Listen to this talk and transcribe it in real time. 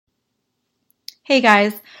Hey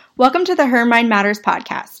guys, welcome to the Her Mind Matters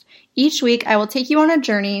podcast. Each week I will take you on a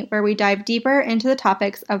journey where we dive deeper into the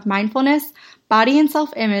topics of mindfulness, body and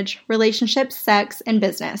self-image, relationships, sex, and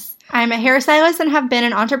business. I'm a hairstylist and have been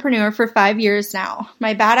an entrepreneur for 5 years now.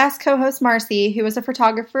 My badass co-host Marcy, who is a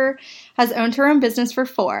photographer, has owned her own business for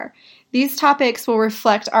 4. These topics will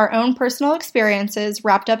reflect our own personal experiences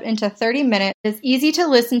wrapped up into 30 minutes. It's easy to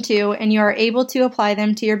listen to, and you are able to apply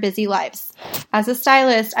them to your busy lives. As a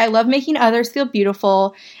stylist, I love making others feel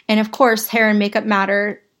beautiful, and of course, hair and makeup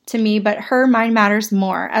matter to me, but her mind matters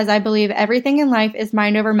more, as I believe everything in life is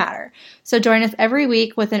mind over matter. So join us every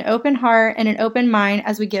week with an open heart and an open mind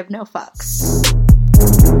as we give no fucks.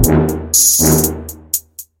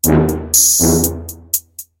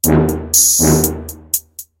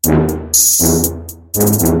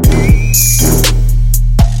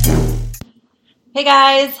 Hey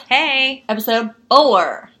guys. Hey. Episode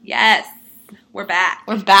 4. Yes. We're back.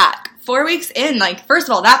 We're back. 4 weeks in. Like, first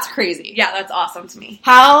of all, that's crazy. Yeah, that's awesome to me.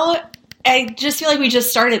 I just feel like we just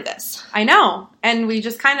started this. I know. And we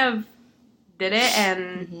just kind of did it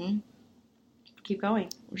and keep going.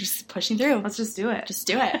 We're just pushing through. Let's just do it. Just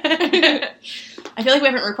do it. I feel like we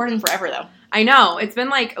haven't recorded in forever, though. I know. It's been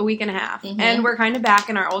like a week and a half. Mm-hmm. And we're kind of back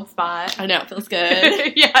in our old spot. I know. It feels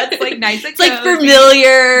good. Yeah, it's like nice and It's like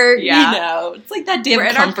familiar. Yeah. You know. It's like that damn we're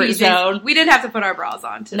in comfort our PJs. zone. We did have to put our bras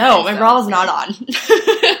on today. No, my bra was not on.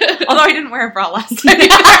 Although I didn't wear a bra last night.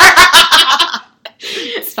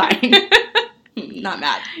 It's fine. Not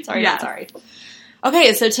mad. Sorry, Yeah. not sorry.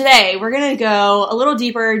 Okay, so today we're going to go a little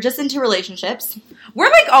deeper just into relationships.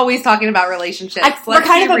 We're like always talking about relationships. We're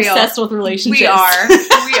kind of real. obsessed with relationships. We are.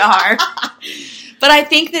 We are. But I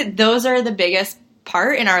think that those are the biggest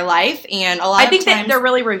part in our life, and a lot of times... that they're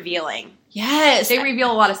really revealing. Yes. They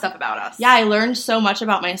reveal a lot of stuff about us. Yeah, I learned so much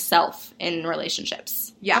about myself in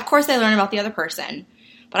relationships. Yeah. Of course I learn about the other person,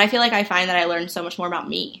 but I feel like I find that I learned so much more about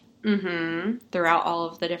me throughout all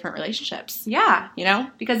of the different relationships. Yeah. You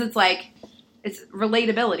know? Because it's like, it's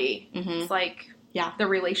relatability. Mm-hmm. It's like the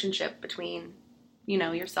relationship between, you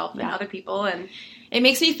know, yourself and other people. And it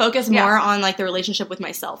makes me focus more on, like, the relationship with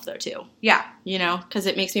myself, though, too. Yeah. You know? Because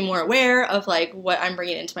it makes me more aware of, like, what I'm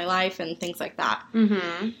bringing into my life and things like that.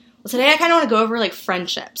 Mm-hmm. Well, today I kind of want to go over, like,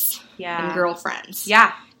 friendships and girlfriends.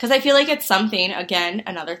 Yeah. Because I feel like it's something, again,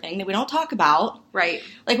 another thing that we don't talk about. Right.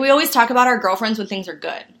 Like, we always talk about our girlfriends when things are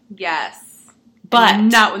good. Yes. But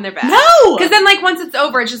and not when they're bad. No! Because then, like, once it's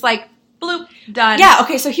over, it's just like, bloop, done. Yeah,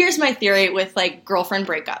 okay, so here's my theory with, like, girlfriend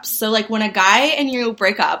breakups. So, like, when a guy and you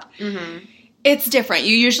break up, it's different.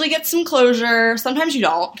 You usually get some closure. Sometimes you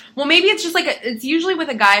don't. Well, maybe it's just, like, it's usually with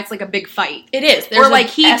a guy, it's, like, a big fight. It is. Or, like,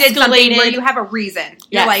 he did something where you have a reason.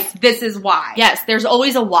 You're Yes. like, this is why. Yes, there's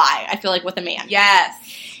always a why, I feel like, with a man. Yes.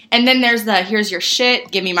 And then there's the, here's your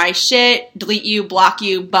shit, give me my shit, delete you, block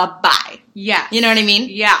you, bye-bye. Yeah. You know what I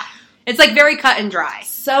mean? Yeah. It's, like, very cut and dry.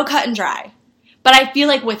 So cut and dry. But I feel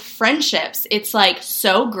like with friendships, it's, like,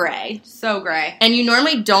 so gray. So gray. And you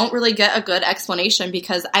normally don't really get a good explanation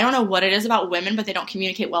because I don't know what it is about women, but they don't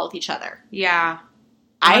communicate well with each other. Yeah. 100%.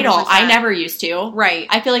 I don't. I never used to. Right.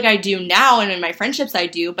 I feel like I do now, and in my friendships I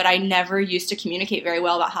do, but I never used to communicate very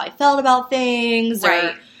well about how I felt about things.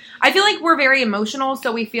 Right. I feel like we're very emotional,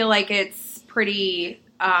 so we feel like it's pretty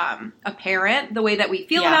apparent the way that we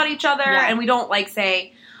feel about each other, and we don't, like,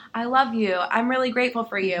 say, I love you, I'm really grateful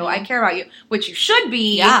for you, I care about you, which you should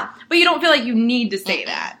be, but you don't feel like you need to say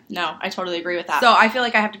that. No, I totally agree with that. So I feel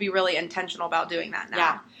like I have to be really intentional about doing that now.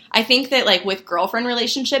 Yeah. I think that, like, with girlfriend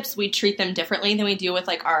relationships, we treat them differently than we do with,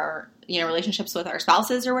 like, our, you know, relationships with our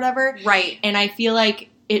spouses or whatever. Right. And I feel like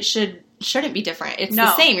it shouldn't be different. It's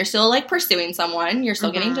the same. You're still, like, pursuing someone. You're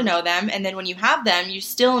still getting to know them. And then when you have them, you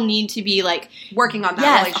still need to be, like... working on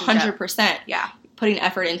that relationship. 100%. Yeah. Putting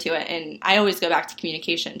effort into it. And I always go back to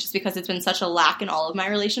communication just because it's been such a lack in all of my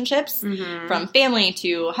relationships. From family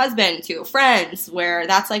to husband to friends, where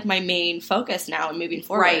that's, like, my main focus now and moving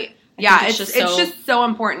forward. Right. Yeah, it's just so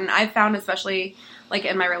important. I've found, especially, like,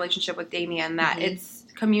 in my relationship with Damien, that it's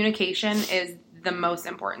communication is the most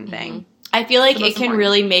important thing. I feel like it can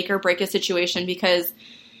really make or break a situation because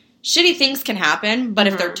shitty things can happen, but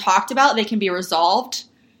if they're talked about, they can be resolved.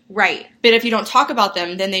 Right. But if you don't talk about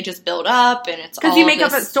them, then they just build up, and it's all because you make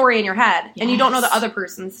up a story in your head, and you don't know the Yes. other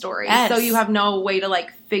person's story, Yes. so you have no way to,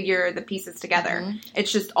 like, figure the pieces together.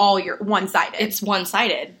 It's just all one-sided. It's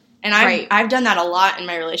one-sided. And I've done that a lot in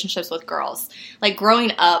my relationships with girls. Like,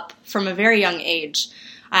 growing up from a very young age,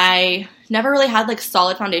 I never really had, like,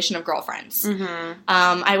 solid foundation of girlfriends.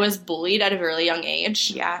 I was bullied at a really young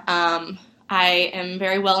age. Yeah. I am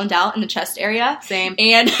very well endowed in the chest area. Same.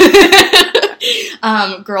 And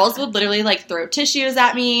Girls would literally, like, throw tissues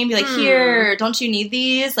at me and be like, here, don't you need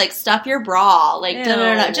these? Like, stuff your bra. Like,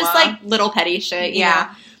 da-da-da. Just, like, little petty shit, you know?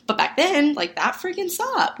 But back then, like, that freaking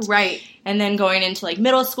sucked. Right. And then going into, like,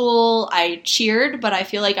 middle school, I cheered, but I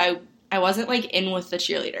feel like I wasn't, like, in with the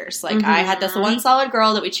cheerleaders. Like, I had this one solid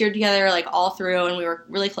girl that we cheered together, like, all through, and we were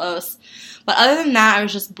really close. But other than that, I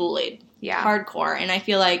was just bullied. Yeah. Hardcore. And I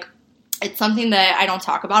feel like it's something that I don't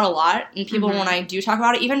talk about a lot. And people, when I do talk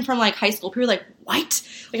about it, even from, like, high school, people are like, what?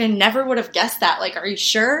 Like, I never would have guessed that. Like, are you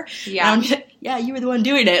sure? Yeah. Yeah, you were the one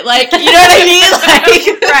doing it. Like, you know what I mean?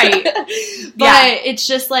 Like, right. But it's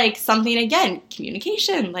just, like, something, again,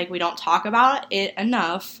 communication. Like, we don't talk about it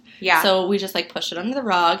enough. Yeah. So we just, like, pushed it under the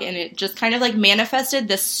rug, and it just kind of, like, manifested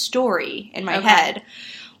this story in my head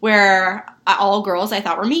where all girls I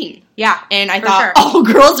thought were mean. Yeah. And I thought all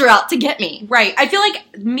girls are out to get me. Right. I feel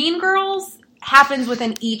like Mean Girls happens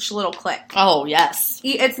within each little clique. Oh, yes.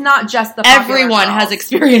 It's not just the Everyone girls. has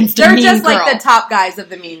experienced a They're mean girl. They're just like the top guys of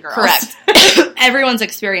the Mean Girls. Correct. Everyone's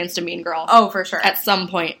experienced a mean girl. Oh, for sure. At some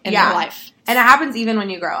point in their life. And it happens even when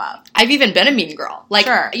you grow up. I've even been a mean girl. Like,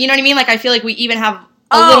 you know what I mean? Like, I feel like we even have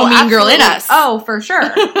a little mean girl in us. Oh, for sure.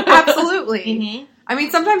 Absolutely. I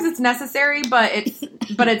mean, sometimes it's necessary, but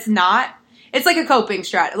it's not. It's like a coping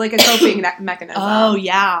like a coping mechanism. Oh,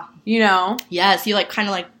 yeah. You know? Yes, you, like, kind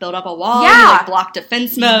of, like, build up a wall. Yeah. You, like, block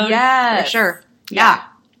defense mode. Yes. For sure. Yeah.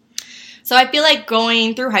 So I feel like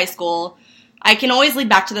going through high school, I can always lead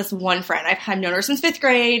back to this one friend. I've known her since 5th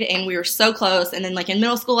grade, and we were so close. And then, like, in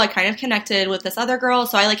middle school, I kind of connected with this other girl.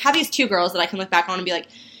 So I, like, have these two girls that I can look back on and be like,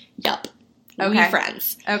 yup, we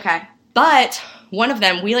friends. Okay. But one of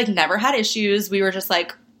them, we, like, never had issues. We were just,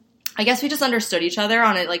 like, I guess we just understood each other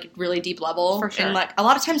on a, like, really deep level. For sure. And, like, a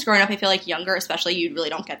lot of times growing up, I feel like younger especially, you really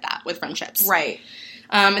don't get that with friendships. Right.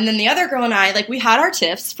 And then the other girl and I, like, we had our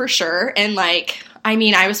tiffs for sure. And, like, I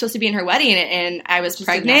mean, I was supposed to be in her wedding, and I was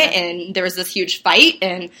pregnant, and there was this huge fight,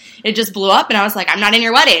 and it just blew up, and I was like, I'm not in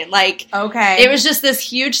your wedding. Like, okay. It was just this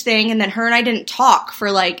huge thing, and then her and I didn't talk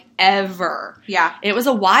for, like, ever. Yeah. It was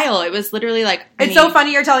a while. It was literally, like, It's so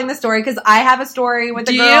funny you're telling the story, because I have a story with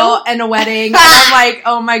a girl and a wedding, and I'm like,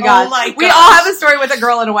 oh my god. We all have a story with a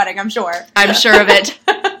girl and a wedding, I'm sure. I'm sure of it.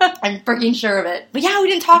 I'm freaking sure of it. But yeah,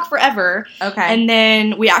 we didn't talk forever. Okay. And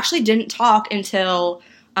then we actually didn't talk until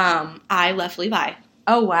I left Levi.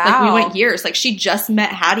 Oh, wow. Like, we went years. Like, she just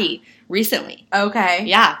met Hattie recently. Okay.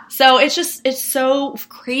 Yeah. So it's so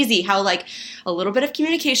crazy how, like, a little bit of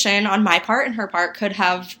communication on my part and her part could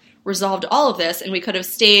have resolved all of this, and we could have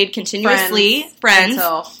stayed continuously friends.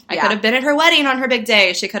 I could have been at her wedding on her big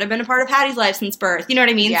day. She could have been a part of Hattie's life since birth. You know what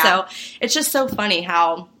I mean? Yeah. So it's just so funny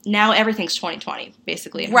how now everything's 2020,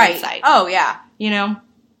 basically, in hindsight. Oh, yeah. You know?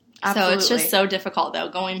 Absolutely. So it's just so difficult, though,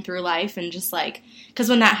 going through life and just, like, because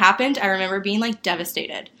when that happened, I remember being, like,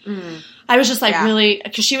 devastated. I was just, like, really,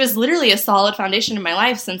 because she was literally a solid foundation in my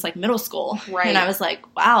life since, like, middle school. Right. And I was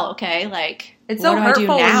like, wow, okay, like, it's so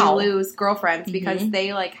hurtful when you lose girlfriends because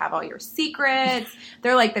they, like, have all your secrets.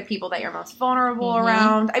 They're, like, the people that you're most vulnerable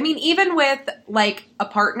around. I mean, even with, like, a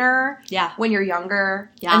partner when you're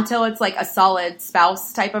younger, until it's, like, a solid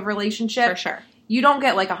spouse type of relationship. For sure. You don't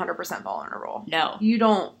get, like, 100% vulnerable. No. You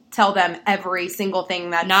don't tell them every single thing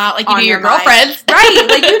that's not like you do your girlfriends. Right.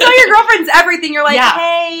 Like, you tell your girlfriends everything. You're like,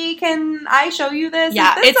 hey, can I show you this?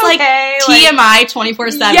 Yeah. Is this it's okay? Like TMI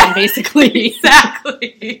 24/7, basically.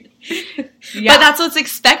 Exactly. But that's what's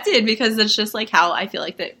expected because it's just, like, how I feel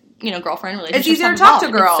like that, you know, girlfriend relationships. It's easier to talk to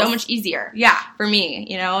girls. It's so much easier. Yeah. For me,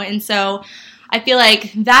 you know? And so I feel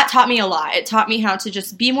like that taught me a lot. It taught me how to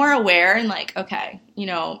just be more aware and, like, okay, you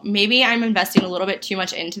know, maybe I'm investing a little bit too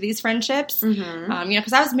much into these friendships. You know,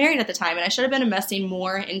 because I was married at the time, and I should have been investing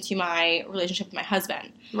more into my relationship with my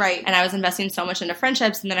husband. Right. And I was investing so much into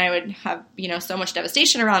friendships, and then I would have, you know, so much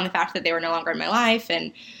devastation around the fact that they were no longer in my life.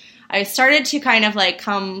 And I started to kind of, like,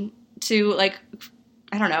 come to, like,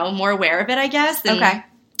 I don't know, more aware of it, I guess. And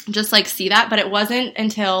just, like, see that. But it wasn't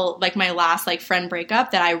until, like, my last, like, friend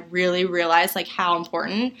breakup that I really realized, like, how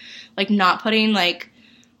important, like, not putting, like,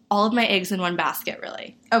 all of my eggs in one basket,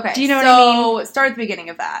 really. Okay. Do you know what I mean? So, start at the beginning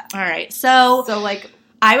of that. All right. So, like,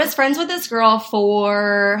 I was friends with this girl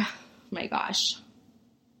for, oh my gosh.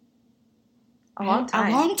 A long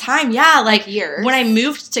time. A long time, yeah. Like, years. When I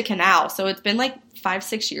moved to Canal. So, it's been, like,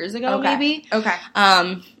 5-6 years ago, maybe. Okay.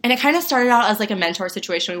 And it kind of started out as, like, a mentor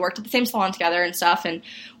situation. We worked at the same salon together and stuff, and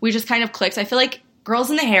we just kind of clicked. I feel like girls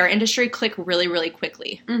in the hair industry click really, really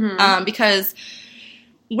quickly. Because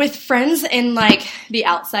with friends in, like, the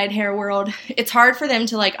outside hair world, it's hard for them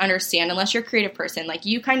to, like, understand unless you're a creative person. Like,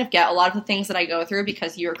 you kind of get a lot of the things that I go through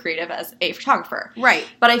because you're creative as a photographer. Right.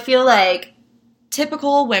 But I feel like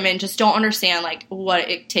typical women just don't understand, like, what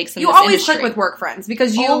it takes in you this always industry. click with work friends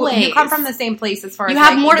because you come from the same place as far as you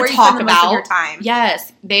have more to talk spend the about. Most of your time.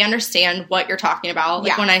 Yes, they understand what you're talking about. Like,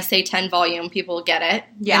 Yeah. when I say 10 volume, people get it.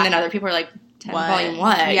 Yeah. And then other people are like, 10 What? volume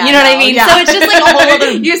what? Yeah, you know what I mean? Yeah. So it's just like a whole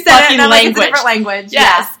other you said fucking it, language. Like it's a different language.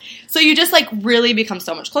 Yes. Yeah. So you just, like, really become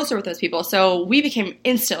so much closer with those people. So we became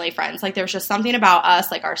instantly friends. Like, there was just something about us,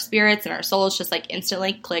 like, our spirits and our souls just, like,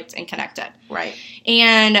 instantly clicked and connected. Right.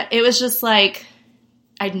 And it was just, like,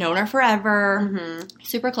 I'd known her forever, Mm-hmm.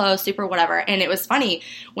 super close, super whatever. And it was funny,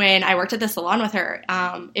 when I worked at the salon with her,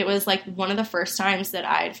 it was, like, one of the first times that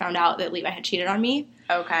I found out that Levi had cheated on me.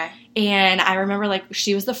 Okay. And I remember, like,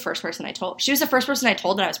 she was the first person I told. She was the first person I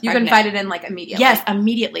told that I was You pregnant. confided in, like, immediately. Yes,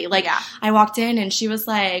 immediately. Like, Yeah. I walked in and she was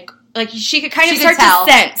like she could kind of She could start tell.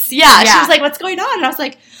 to sense. Yeah, Yeah. she was like, what's going on? And I was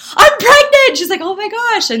like, I'm pregnant! She's like, oh my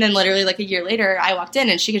gosh. And then literally, like, a year later, I walked in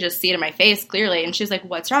and she could just see it in my face clearly. And she was like,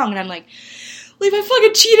 what's wrong? And I'm like, Levi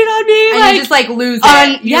fucking cheated on me. And like, you just, like, lose it.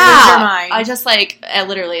 You lose your mind. I just, like, I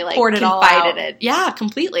literally, like, poured it all confided out. it. Yeah,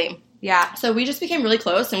 completely. Yeah. So we just became really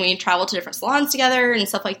close, and we traveled to different salons together and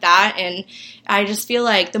stuff like that. And I just feel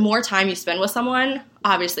like the more time you spend with someone,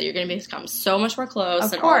 obviously you're going to become so much more close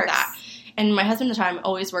Of and course. all of that. And my husband at the time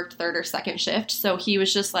always worked third or second shift, so he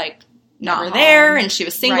was just, like, never Not there, home. and she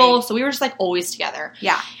was single, Right. so we were just, like, always together.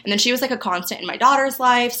 Yeah. And then she was, like, a constant in my daughter's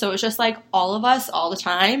life, so it was just, like, all of us all the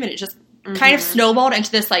time, and it just kind of snowballed into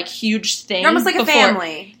this, like, huge thing. You're almost like a before-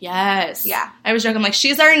 family. Yes. Yeah. I was joking, I'm like,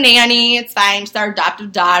 she's our nanny, it's fine, she's our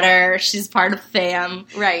adoptive daughter, she's part of fam.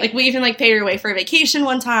 Right. Like, we even, like, paid her away for a vacation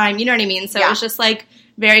one time, you know what I mean? So Yeah. it was just, like,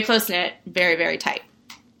 very close-knit, very, very tight.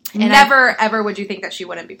 And Never, ever would you think that she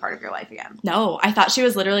wouldn't be part of your life again. No, I thought she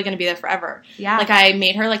was literally going to be there forever. Yeah. Like, I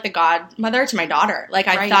made her, like, the godmother to my daughter. Like,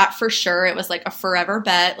 I Right. thought for sure it was, like, a forever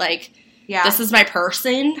bet. Like, Yeah. this is my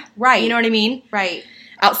person. Right. You know what I mean? Right.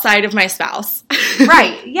 Outside of my spouse.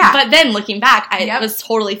 Right. Yeah. But then, looking back, it Yep. was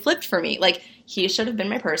totally flipped for me. Like, he should have been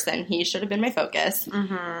my person. He should have been my focus.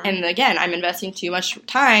 Mm-hmm. And again, I'm investing too much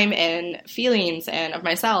time and feelings and of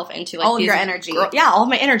myself into, like, All of these your energy. all of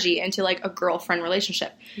my energy into, like, a girlfriend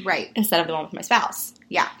relationship Right. instead of the one with my spouse.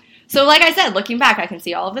 Yeah. So, like I said, looking back, I can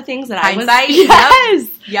see all of the things that I was. Hindsight, Yes.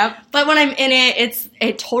 Yep. But when I'm in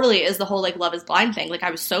it totally is the whole, like, love is blind thing. Like, I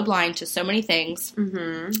was so blind to so many things,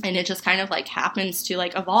 Mm-hmm. and it just kind of, like, happens to,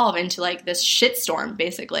 like, evolve into, like, this shitstorm,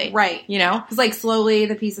 basically. Right. You know? It's like slowly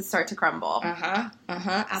the pieces start to crumble.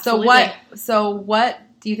 Absolutely. So what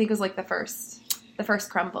do you think was like the first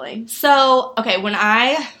crumbling? So, okay, when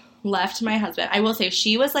I left my husband, I will say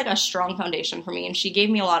she was, like, a strong foundation for me, and she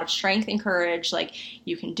gave me a lot of strength and courage. Like,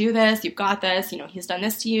 you can do this, you've got this, you know, he's done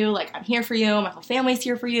this to you, like, I'm here for you, my whole family's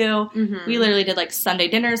here for you. Mm-hmm. We literally did, like, Sunday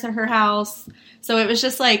dinners at her house. So it was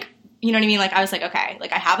just, like, you know what I mean? Like, I was like, okay,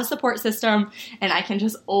 like, I have a support system, and I can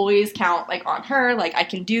just always count, like, on her. Like, I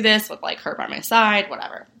can do this with, like, her by my side,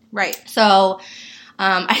 whatever. Right. So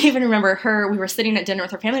I even remember we were sitting at dinner with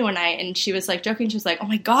her family one night, and she was, like, joking. She was like, oh,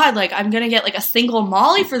 my God, like, I'm going to get, like, a single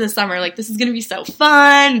Molly for the summer. Like, this is going to be so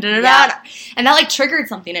fun. Da-da-da. Yeah. And that, like, triggered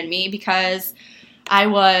something in me because I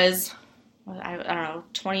was, I don't know,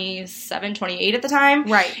 27, 28 at the time.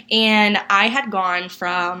 Right. And I had gone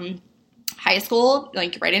from high school,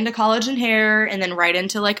 like, right into college and hair, and then right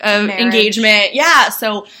into, like, a Marriage. engagement. Yeah,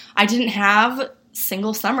 so I didn't have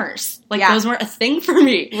single summers. Like, Yeah. those weren't a thing for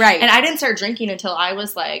me. Right. And I didn't start drinking until I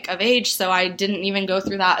was, like, of age, so I didn't even go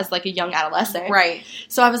through that as, like, a young adolescent. Right.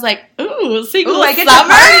 So I was like, ooh, single Ooh, I get to summer?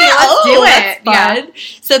 party. Let's do That's it. Yeah. fun.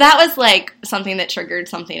 So that was, like, something that triggered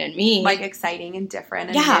something in me. Like exciting and different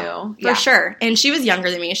and yeah, new. for sure. And she was younger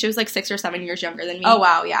than me. She was, like, 6 or 7 years younger than me. Oh,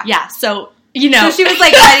 wow. Yeah. Yeah, so, you know. So she was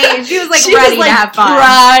like ready. She was like she ready was, like, to have fun.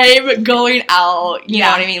 prime, going out, you Yeah.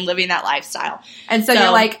 know what I mean, living that lifestyle. And so So-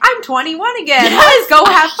 you're like, I'm 21 again. Yes. Let's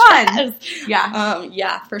go have fun. Yes. Yeah.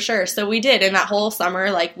 Yeah, for sure. So we did. And that whole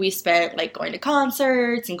summer, like, we spent, like, going to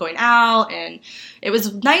concerts and going out. And it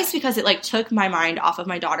was nice because it, like, took my mind off of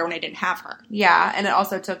my daughter when I didn't have her. Yeah. And it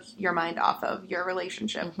also took your mind off of your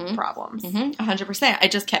relationship Mhm. problems. 100%.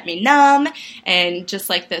 It just kept me numb and just,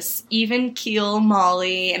 like, this even keel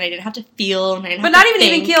Molly. And I didn't have to feel. And I didn't But have not to even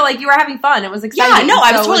think. keel. Like, you were having fun. It was exciting. Yeah, no,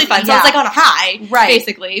 I was So totally fun. So I was, like, on a high, Right.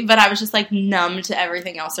 basically. But I was just, like, numb to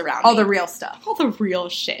everything else around all me. the real stuff. All the real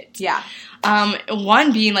shit. Yeah.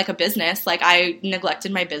 One being, like, a business. Like, I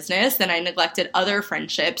neglected my business, and I neglected other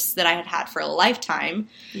friendships that I had had for a lifetime.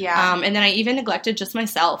 Yeah. And then I even neglected just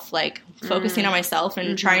myself, like, focusing on myself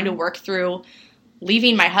and trying to work through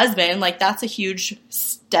leaving my husband. Like, that's a huge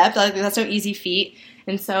step. Like, that's no easy feat.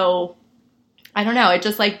 And so, I don't know. It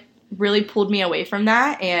just, like, really pulled me away from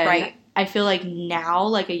that. And Right. I feel like now,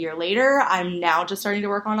 like, a year later, I'm now just starting to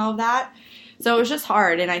work on all of that. So it was just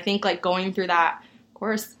hard. And I think, like, going through that, of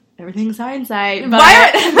course, everything's hindsight. But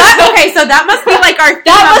okay, so that must be, like, our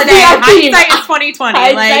theme of the day. Hindsight is 2020.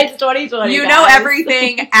 Hindsight's 2020, you know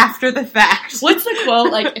everything after the fact. What's the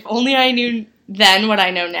quote? Like, if only I knew then what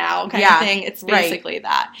I know now kind of thing. It's basically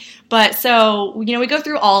that. But so, you know, we go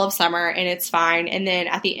through all of summer, and it's fine. And then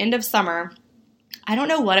at the end of summer, I don't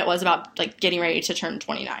know what it was about, like, getting ready to turn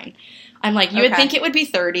 29. I'm like, you would think it would be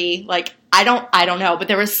 30. Like, I don't know. But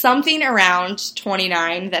there was something around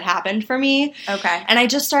 29 that happened for me. Okay. And I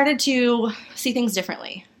just started to see things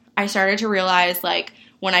differently. I started to realize, like,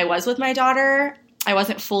 when I was with my daughter, I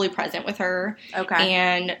wasn't fully present with her. Okay.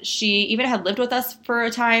 And she even had lived with us for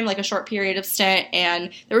a time, like a short period of stint.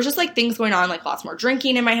 And there was just, like, things going on, like lots more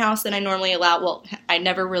drinking in my house than I normally allow. Well, I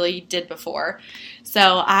never really did before.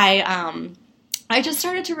 So I just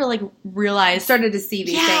started to really realize. Started to see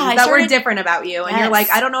these things that were different about you. And you're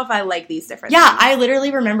like, I don't know if I like these different things. Yeah, I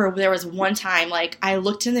literally remember there was one time, like, I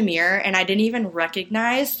looked in the mirror and I didn't even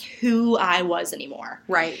recognize who I was anymore.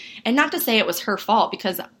 Right. And not to say it was her fault,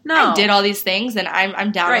 because I did all these things and I'm down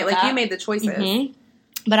with that. Right, like, you made the choices. Mm-hmm.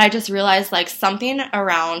 But I just realized, like, something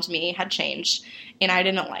around me had changed and I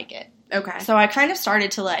didn't like it. Okay. So I kind of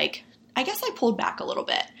started to, like, I guess I pulled back a little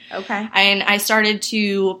bit. Okay. And I started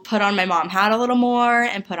to put on my mom hat a little more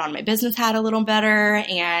and put on my business hat a little better.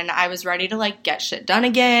 And I was ready to, like, get shit done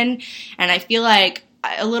again. And I feel like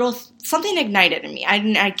something ignited in me.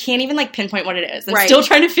 I can't even, like, pinpoint what it is. I'm still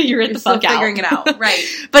trying to figure it the fuck out. Figuring it out. Right.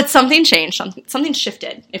 But something changed. Something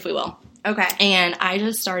shifted, if we will. Okay. And I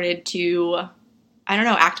just started to, I don't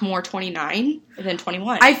know, act more 29 than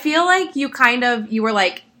 21. I feel like you were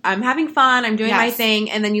like, I'm having fun, I'm doing my thing,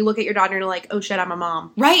 and then you look at your daughter and you're like, oh shit, I'm a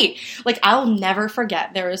mom. Right. Like, I'll never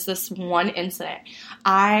forget, there was this one incident.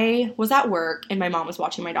 I was at work, and my mom was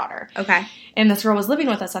watching my daughter. Okay. And this girl was living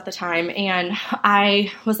with us at the time, and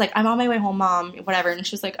I was like, I'm on my way home, Mom, whatever. And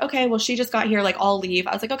she was like, okay, well, she just got here, like, I'll leave.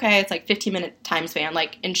 I was like, okay, it's like 15-minute time span,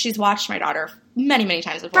 like, and she's watched my daughter many, many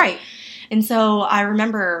times before. Right. And so I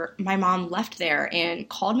remember my mom left there and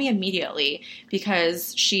called me immediately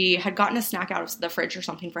because she had gotten a snack out of the fridge or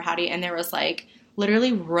something for Hattie, and there was, like,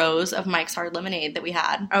 literally rows of Mike's Hard Lemonade that we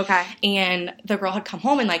had. Okay. And the girl had come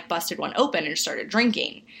home and, like, busted one open and started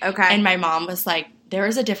drinking. Okay. And my mom was like, there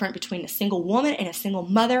is a difference between a single woman and a single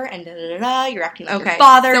mother, and da-da-da-da, you're acting like your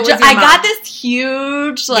father. So I got this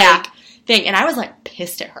huge, like, thing, and I was, like,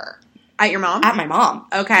 pissed at her. At your mom? At my mom.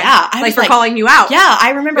 Okay. Yeah. I was for calling you out. Yeah.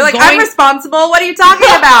 I remember You're like, I'm responsible. What are you talking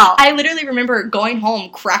about? I literally remember going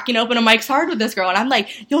home, cracking open a Mike's Hard with this girl, and I'm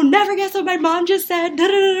like, you'll never guess what my mom just said.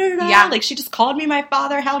 Da-da-da-da-da. Yeah. Like, she just called me my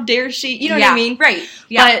father. How dare she? You know what I mean? Right.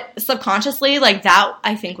 Yeah. But subconsciously, like, that,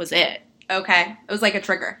 I think, was it. Okay. It was like a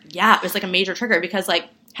trigger. Yeah. It was like a major trigger because, like,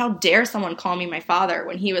 how dare someone call me my father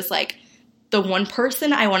when he was, like, the one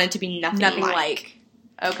person I wanted to be nothing like.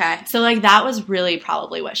 Okay. So, like, that was really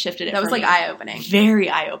probably what shifted it for me. That was, like, eye-opening. Very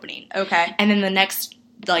eye-opening. Okay. And then the next,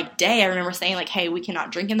 like, day, I remember saying, like, hey, we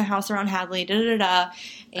cannot drink in the house around Hadley, da-da-da-da.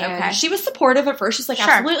 And she was supportive at first. She's like,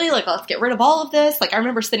 absolutely, like, let's get rid of all of this. Like, I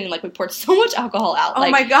remember sitting, like, we poured so much alcohol out. Oh,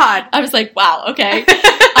 like, my God. I was like, wow, okay.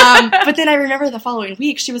 But then I remember the following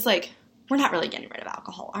week, she was like, we're not really getting rid of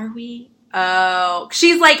alcohol, are we? Oh,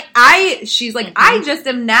 she's like, I just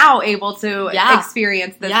am now able to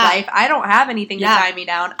experience this life. I don't have anything to tie me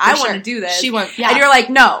down. I want to do this. And you're like,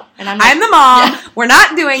 no. And I'm the mom. Yeah. We're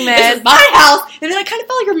not doing this. This is my house. And then I kind of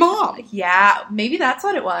felt like your mom. Yeah, maybe that's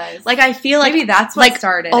what it was. Like, I feel like maybe that's what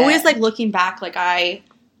started always, like, looking back, like,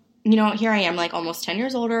 you know, here I am, like, almost 10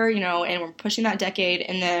 years older, you know, and we're pushing that decade,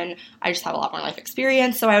 and then I just have a lot more life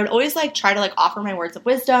experience, so I would always, like, try to, like, offer my words of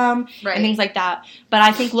wisdom and things like that, but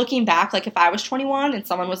I think looking back, like, if I was 21 and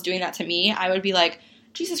someone was doing that to me, I would be like,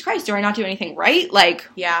 Jesus Christ, do I not do anything right? Like,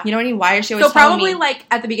 you know what I mean? Why is she always telling me? So probably, like,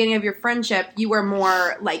 at the beginning of your friendship, you were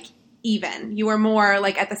more, like, even. You were more,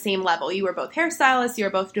 like, at the same level. You were both hairstylists. You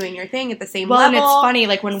were both doing your thing at the same level. Well, and it's funny,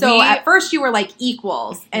 like, So at first you were, like,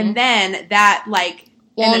 equals, and then that, like...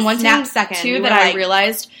 Well, and one thing, too, that I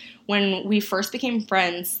realized when we first became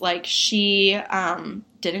friends, like, she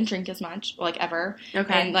didn't drink as much, like, ever.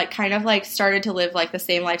 Okay. And, like, kind of, like, started to live, like, the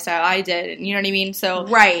same lifestyle I did. You know what I mean? So...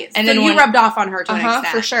 Right. And so then you rubbed off on her to an extent.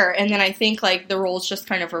 For sure. And then I think, like, the roles just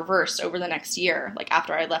kind of reversed over the next year. Like,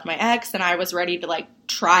 after I left my ex, and I was ready to, like,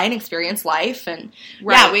 try and experience life. And,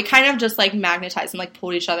 yeah, we kind of just, like, magnetized and, like,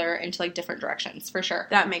 pulled each other into, like, different directions, for sure.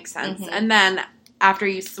 That makes sense. And then... After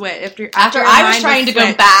you switch, after I was trying to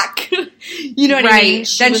go back, you know what I mean?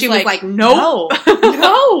 Then she was like, no.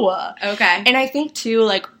 Okay. And I think, too,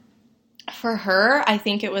 like, for her, I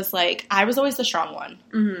think it was, like, I was always the strong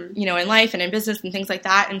one, you know, in life and in business and things like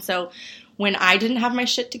that. And so when I didn't have my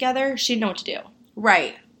shit together, she didn't know what to do.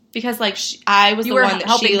 Right. Because, like, I was the one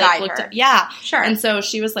that she, like, looked at. Yeah. Sure. And so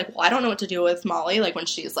she was like, well, I don't know what to do with Molly, like, when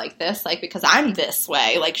she's like this, like, because I'm this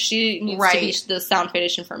way. Like, she needs to be the sound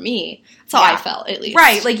foundation for me. That's how I felt, at least.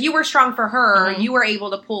 Right. Like, you were strong for her. You were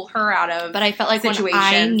able to pull her out of But I felt like when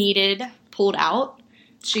I needed pulled out,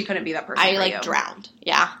 she couldn't be that person I, like, drowned.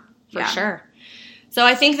 Yeah. For sure. So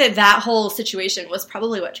I think that whole situation was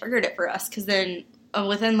probably what triggered it for us, because then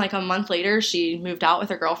within, like, a month later, she moved out with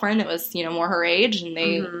her girlfriend that was, you know, more her age, and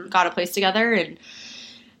they got a place together, and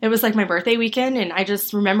it was, like, my birthday weekend, and I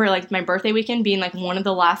just remember, like, my birthday weekend being, like, one of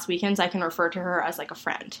the last weekends I can refer to her as, like, a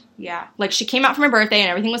friend. Yeah. Like, she came out for my birthday, and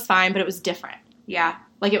everything was fine, but it was different. Yeah.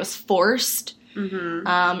 Like, it was forced.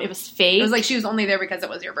 It was fake. It was like she was only there because it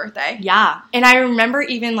was your birthday. Yeah. And I remember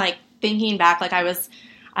even, like, thinking back, like, I was,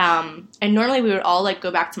 and normally we would all, like,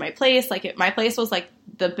 go back to my place. Like, my place was, like,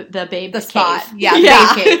 the spot. Cave. Yeah,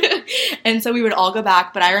 the babe cave. And so we would all go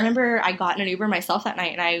back. But I remember I got in an Uber myself that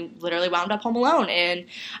night, and I literally wound up home alone. And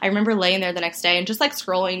I remember laying there the next day and just, like,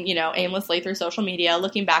 scrolling, you know, aimlessly through social media,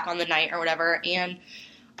 looking back on the night or whatever. And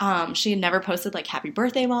she had never posted, like, happy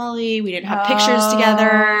birthday, Molly. We didn't have pictures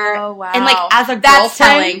together. Oh, wow. And, like, as a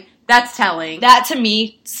girlfriend. That's telling. That, to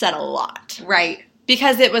me, said a lot. Right.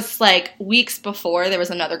 Because it was, like, weeks before, there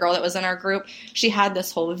was another girl that was in our group. She had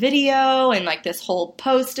this whole video and, like, this whole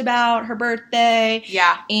post about her birthday.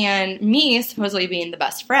 Yeah. And me, supposedly being the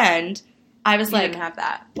best friend, I was like, didn't have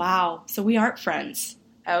that. Wow, so we aren't friends.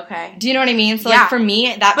 Okay. Do you know what I mean? So, like, for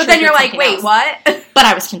me, that But then you're like, wait, what? But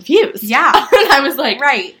I was confused. Yeah. And I was like,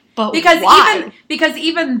 right. But because why?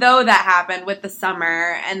 even though that happened with the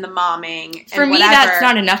summer and the momming and for me, whatever, that's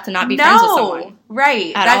not enough to not be friends with someone.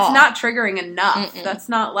 Right. That's not triggering enough. Mm-mm. That's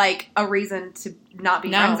not like a reason to not be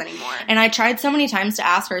friends anymore. And I tried so many times to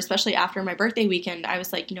ask her, especially after my birthday weekend. I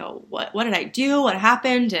was like, you know, what did I do? What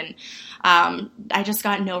happened? And I just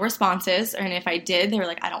got no responses. And if I did, they were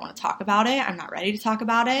like, I don't want to talk about it. I'm not ready to talk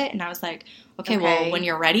about it. And I was like, okay, well, when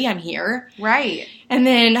you're ready, I'm here. Right. And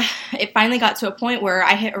then it finally got to a point where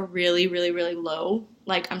I hit a really, really, really low,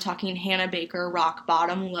 like I'm talking Hannah Baker, rock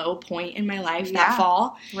bottom low point in my life that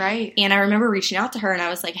fall. Right. And I remember reaching out to her and I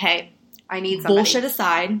was like, hey, I need somebody. Bullshit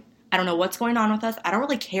aside, I don't know what's going on with us. I don't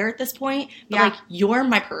really care at this point. But, like, you're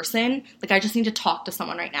my person. Like, I just need to talk to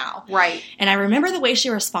someone right now. Right. And I remember the way she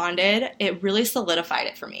responded. It really solidified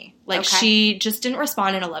it for me. Like, she just didn't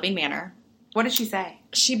respond in a loving manner. What did she say?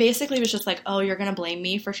 She basically was just like, oh, you're going to blame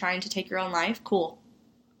me for trying to take your own life? Cool.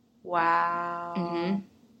 Wow. Mm-hmm.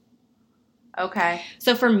 Okay.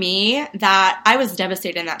 So for me, that I was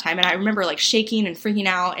devastated in that time, and I remember like shaking and freaking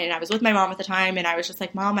out, and I was with my mom at the time, and I was just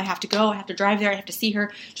like, Mom, I have to go, I have to drive there, I have to see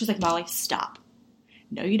her. She was like, Molly, stop.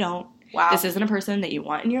 No, you don't. Wow. This isn't a person that you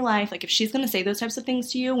want in your life. Like, if she's going to say those types of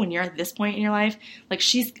things to you when you're at this point in your life, like,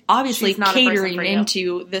 she's obviously catering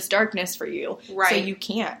into this darkness for you. Right. So you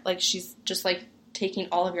can't. Like, she's just, like, taking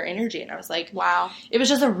all of your energy. And I was like, wow. It was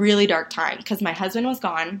just a really dark time because my husband was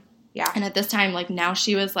gone. Yeah. And at this time, like, now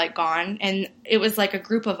she was, like, gone. And it was, like, a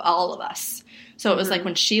group of all of us. So it was, like,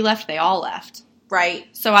 when she left, they all left. Right.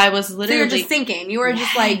 So I was literally... So you're just sinking. You were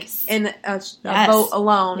just, like, in a boat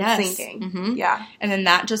alone sinking. Mm-hmm. Yeah. And then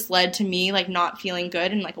that just led to me, like, not feeling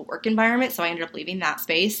good in, like, a work environment. So I ended up leaving that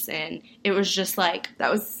space. And it was just, like...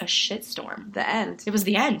 That was a shitstorm. The end. It was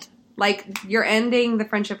the end. Like, you're ending the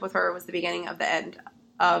friendship with her was the beginning of the end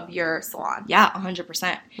of your salon. Yeah,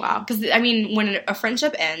 100%. Wow. Because, I mean, when a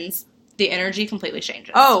friendship ends, the energy completely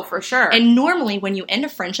changes. Oh, for sure. And normally, when you end a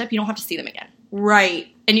friendship, you don't have to see them again.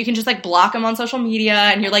 Right. And you can just, like, block them on social media,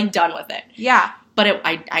 and you're, like, done with it. Yeah. But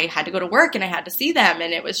I had to go to work, and I had to see them,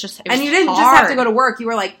 and it was just And you didn't just have to go to work. You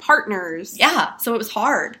were, like, partners. Yeah. So it was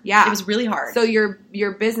hard. Yeah. It was really hard. So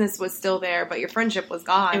your business was still there, but your friendship was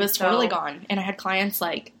gone. It was totally gone. And I had clients,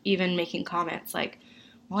 like, even making comments, like,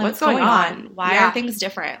 what's going on? Why are things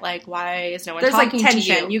different? Like, why is no one There's talking like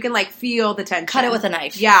tension. to you? You can, like, feel the tension. Cut it with a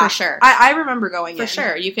knife. Yeah. For sure. I remember going For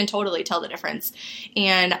sure. You can totally tell the difference.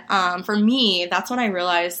 And for me, that's when I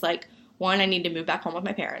realized, like, one, I need to move back home with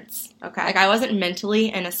my parents. Okay. Like, I wasn't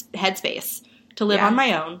mentally in a headspace to live on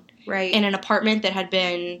my own. Right. In an apartment that had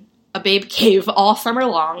been a babe cave all summer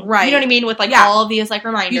long. Right. You know what I mean? With, like, all of these, like,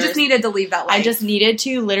 reminders. You just needed to leave that life. I just needed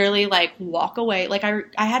to literally, like, walk away. Like,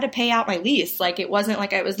 I had to pay out my lease. Like, it wasn't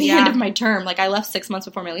like it was the end of my term. Like, I left 6 months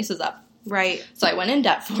before my lease was up. Right. So I went in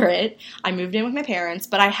debt for it. I moved in with my parents.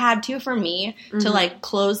 But I had to, for me, to, like,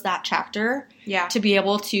 close that chapter. Yeah. To be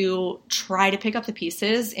able to try to pick up the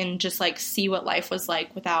pieces and just, like, see what life was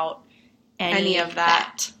like without any of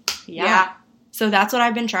that. Yeah. So that's what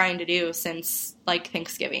I've been trying to do since, like,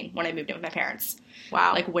 Thanksgiving when I moved in with my parents.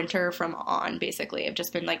 Wow. Like, winter from on, basically. I've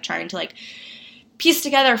just been, like, trying to, like, piece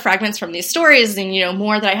together fragments from these stories and, you know,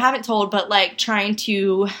 more that I haven't told, but, like, trying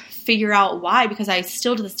to figure out why, because I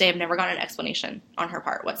still to this day have never gotten an explanation on her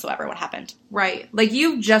part whatsoever what happened. Right. Like,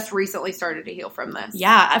 you've just recently started to heal from this.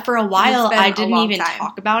 Yeah. For a while, I didn't even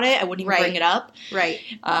talk about it. I wouldn't even bring it up. Right.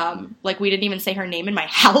 Like, we didn't even say her name in my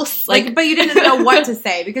house. Like, but you didn't know what to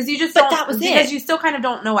say because you just but that was because you still kind of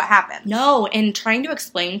don't know what happened. No. And trying to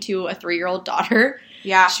explain to a 3-year-old daughter...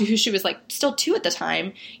 Yeah. She was, like, still 2 at the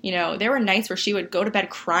time. You know, there were nights where she would go to bed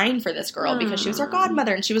crying for this girl because she was her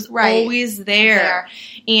godmother and she was always there.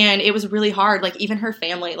 And it was really hard. Like, even her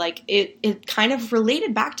family, like, it kind of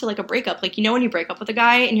related back to, like, a breakup. Like, you know when you break up with a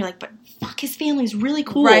guy and you're like, but fuck, his family's really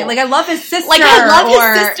cool. Right. Like, I love his sister. Like, I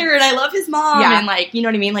love his sister and I love his mom. Yeah. And, like, you know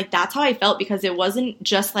what I mean? Like, that's how I felt because it wasn't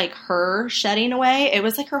just, like, her shedding away. It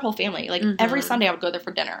was, like, her whole family. Like, every Sunday I would go there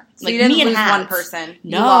for dinner. So like, you didn't me lose and one person.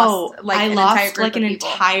 No. I lost, like, an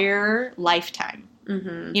entire lifetime.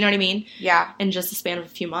 Mm-hmm. You know what I mean? Yeah. In just a span of a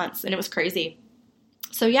few months. And it was crazy.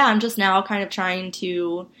 So, yeah, I'm just now kind of trying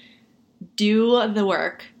to do the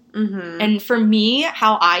work. Mm-hmm. And for me,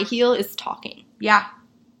 how I heal is talking. Yeah.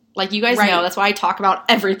 Like, you guys know, that's why I talk about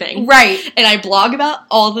everything. Right. And I blog about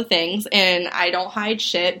all the things, and I don't hide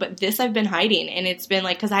shit, but this I've been hiding, and it's been,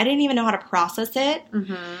 like, because I didn't even know how to process it.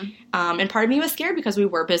 Mm-hmm. And part of me was scared because we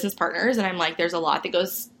were business partners, and I'm like, there's a lot that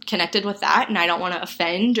goes connected with that, and I don't want to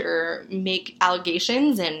offend or make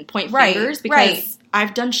allegations and point fingers because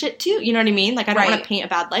I've done shit, too. You know what I mean? Like, I don't want to paint a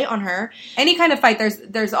bad light on her. Any kind of fight,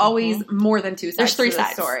 there's always more than 2 sides. There's 3 to the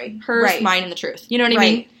sides. Story. Hers, mine, and the truth. You know what I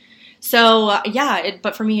mean? So,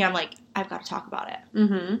 but for me, I'm like, I've got to talk about it.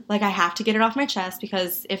 Mm-hmm. Like, I have to get it off my chest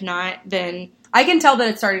because if not, then... I can tell that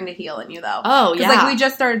it's starting to heal in you, though. Oh, yeah. Because, like, we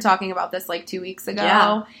just started talking about this, like, 2 weeks ago.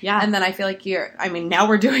 Yeah. And then I feel like now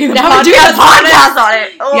we're doing a podcast on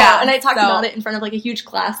it. Oh. Yeah. And I talked about it in front of, like, a huge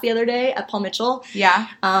class the other day at Paul Mitchell. Yeah.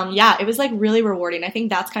 It was, like, really rewarding. I think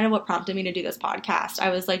that's kind of what prompted me to do this podcast. I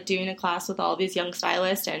was, like, doing a class with all these young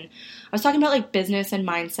stylists, and I was talking about, like, business and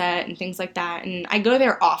mindset and things like that. And I go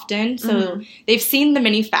there often, so they've seen the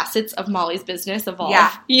many facets of Molly's business evolve.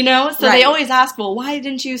 Yeah. You know? So they always ask, well, why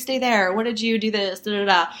didn't you stay there? What did you do this?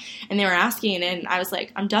 Da-da-da. And they were asking, and I was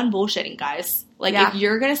like, I'm done bullshitting, guys. Like, if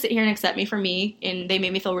you're going to sit here and accept me for me, and they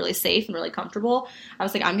made me feel really safe and really comfortable, I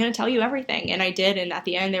was like, I'm going to tell you everything. And I did, and at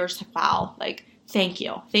the end, they were just like, wow, like, thank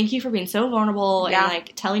you. Thank you for being so vulnerable and,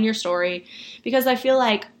 like, telling your story. Because I feel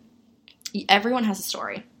like everyone has a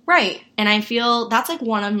story. Right. And I feel that's, like,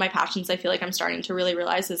 one of my passions I feel like I'm starting to really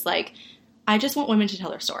realize is, like, I just want women to tell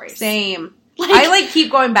their stories. Same. Like, I, like,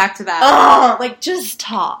 keep going back to that. Oh, like, just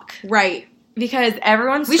talk. Right. Because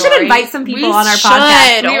everyone's We should invite some people on our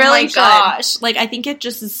podcast. We really should. Gosh. Like, I think it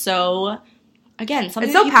just is so, again, something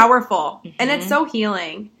it's so powerful. And it's so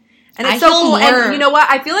healing. And it's so cool. And you know what?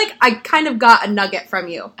 I feel like I kind of got a nugget from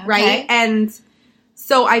you, right? And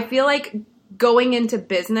so I feel like going into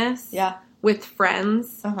business with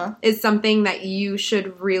friends is something that you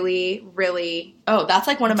should really, really that's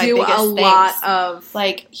like one of my biggest things. Do a lot of,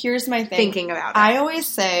 like, here's my thing. Thinking about it. I always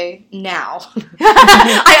say, now.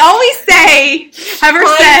 I always say, ever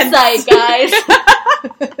since.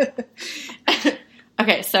 Guys.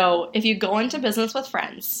 Okay, so if you go into business with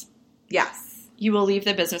friends. Yes. You will leave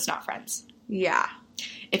the business not friends. Yeah.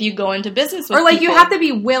 If you go into business with Or, like, people, you have to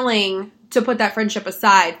be willing to put that friendship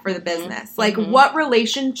aside for the business. Like, what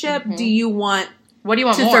relationship do you want? What do you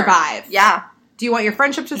want to survive? Yeah. Do you want your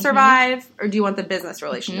friendship to survive, or do you want the business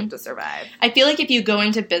relationship to survive? I feel like if you go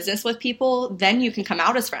into business with people, then you can come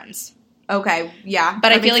out as friends. Okay, yeah.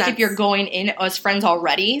 But I feel like if you're going in as friends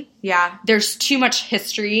already, there's too much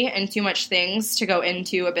history and too much things to go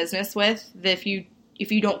into a business with that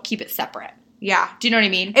if you don't keep it separate. Yeah. Do you know what I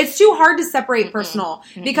mean? It's too hard to separate personal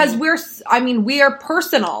because we are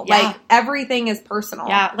personal. Yeah. Like, everything is personal.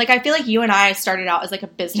 Yeah. Like, I feel like you and I started out as, like, a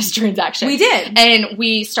business transaction. We did. And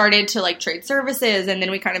we started to, like, trade services, and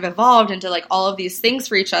then we kind of evolved into, like, all of these things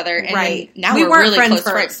for each other. And then now we're really close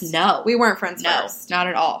friends. No. We weren't friends first. Not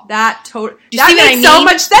at all. That makes so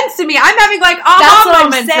much sense to me. I'm having, like, aha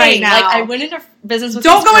moments right now. Like, I went into business with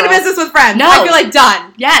Don't go into business with friends. No. I feel like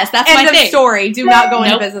done. Yes, that's my thing. End of story. Do not go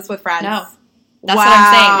into business with friends. No. That's what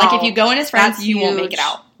I'm saying. Like, if you go in as friends, you won't make it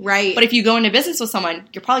out. Right. But if you go into business with someone,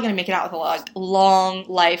 you're probably going to make it out with a long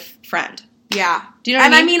life friend. Yeah. Do you know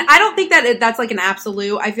what I mean? I don't think that that's, like, an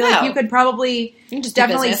absolute. I feel like you could probably just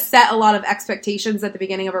definitely set a lot of expectations at the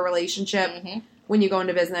beginning of a relationship when you go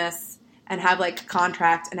into business and have, like,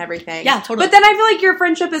 contract and everything. Yeah, totally. But then I feel like your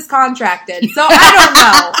friendship is contracted. So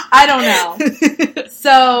I don't know.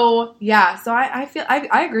 So, yeah. So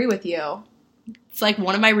I agree with you. It's, like,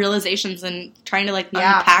 one of my realizations and trying to, like,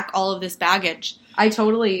 unpack all of this baggage. I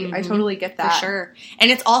totally get that. For sure.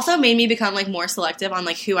 And it's also made me become, like, more selective on,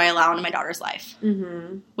 like, who I allow into my daughter's life.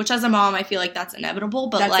 Mm-hmm. Which, as a mom, I feel like that's inevitable.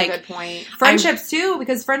 But that's like, a good point. Friendships, too,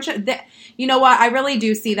 because you know what? I really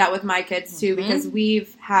do see that with my kids, too, because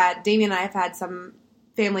Damien and I have had some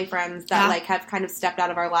family friends that, like, have kind of stepped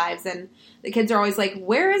out of our lives, and the kids are always like,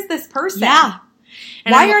 where is this person? Yeah.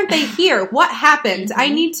 And why aren't they here? What happened? I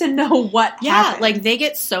need to know what happened. Yeah, like, they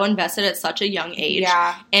get so invested at such a young age.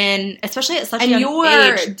 Yeah. And especially at such a young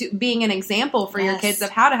age. And you're being an example for your kids of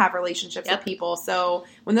how to have relationships with people. So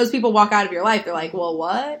when those people walk out of your life, they're like, well,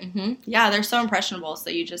 what? Mm-hmm. Yeah, they're so impressionable. So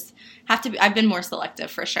you just have to be, I've been more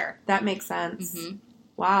selective for sure. That makes sense. Mm-hmm.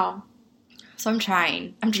 Wow. So I'm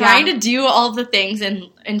trying to do all the things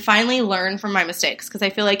and finally learn from my mistakes. Because I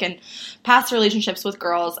feel like in past relationships with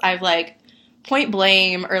girls, I've, like, point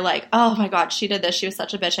blame or, like, oh my god, she did this, she was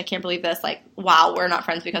such a bitch, I can't believe this, like, wow, we're not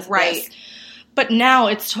friends because of this. But now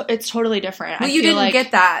it's totally different. Well, you didn't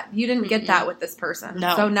get that. You didn't get that with this person.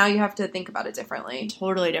 No. So now you have to think about it differently.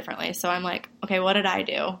 Totally differently. So I'm like, okay, what did I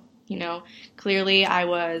do? You know, clearly I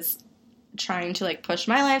was trying to, like, push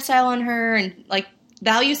my lifestyle on her, and, like,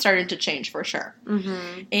 values started to change for sure.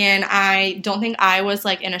 Mm-hmm. And I don't think I was,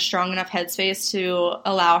 like, in a strong enough headspace to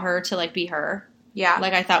allow her to, like, be her. Yeah.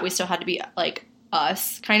 Like, I thought we still had to be, like,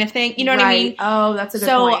 us kind of thing. You know what I mean? Oh, that's a good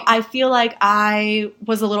point. So I feel like I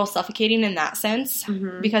was a little suffocating in that sense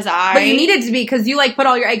because But you needed to be because you, like, put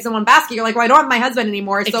all your eggs in one basket. You're like, well, I don't have my husband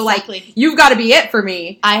anymore. So, like, you've got to be it for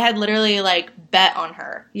me. I had literally, like, bet on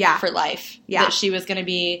her for life. Yeah. That she was going to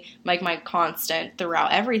be, like, my constant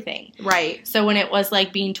throughout everything. Right. So when it was,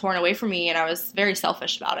 like, being torn away from me and I was very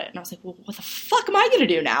selfish about it. And I was like, well, what the fuck am I going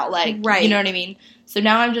to do now? Like, you know what I mean? So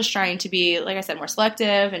now I'm just trying to be, like I said, more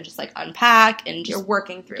selective and just, like, unpack and just... You're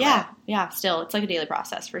working through it. Yeah, still. It's, like, a daily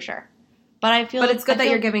process for sure. But I feel... But it's good that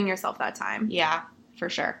you're giving yourself that time. Yeah, for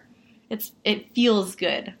sure. It feels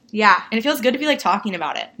good. Yeah. And it feels good to be, like, talking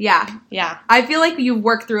about it. Yeah. Yeah. I feel like you've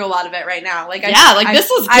worked through a lot of it right now. Like, this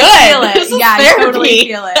was good. I feel it. This was therapy. I totally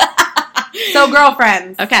feel it. So,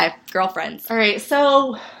 girlfriends. Okay, girlfriends. All right,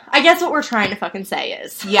 so I guess what we're trying to fucking say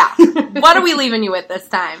is... Yeah. What are we leaving you with this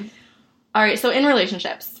time? All right, so in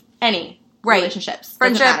relationships, any relationships,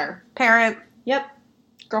 friendship, doesn't matter. Parent,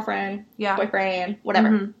 girlfriend, boyfriend, whatever.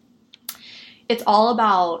 Mm-hmm. It's all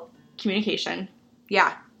about communication,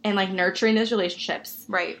 and, like, nurturing those relationships,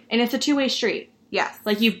 right? And it's a two-way street. Yes,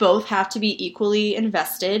 like, you both have to be equally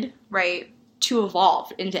invested, right, to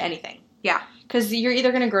evolve into anything. Yeah, because you're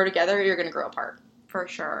either going to grow together or you're going to grow apart, for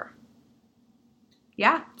sure.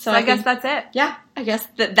 Yeah, so I guess that's it. Yeah, I guess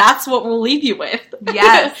that's what we'll leave you with.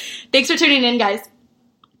 Yes. Thanks for tuning in, guys.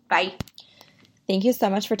 Bye. Thank you so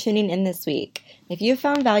much for tuning in this week. If you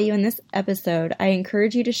found value in this episode, I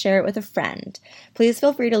encourage you to share it with a friend. Please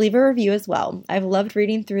feel free to leave a review as well. I've loved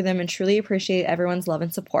reading through them and truly appreciate everyone's love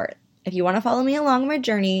and support. If you want to follow me along my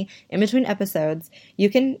journey in between episodes, you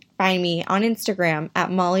can find me on Instagram at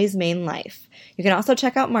Molly's Main Life. You can also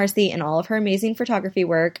check out Marcy and all of her amazing photography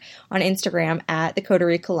work on Instagram at The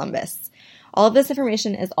Coterie Columbus. All of this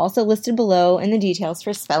information is also listed below in the details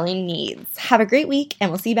for spelling needs. Have a great week, and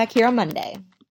we'll see you back here on Monday.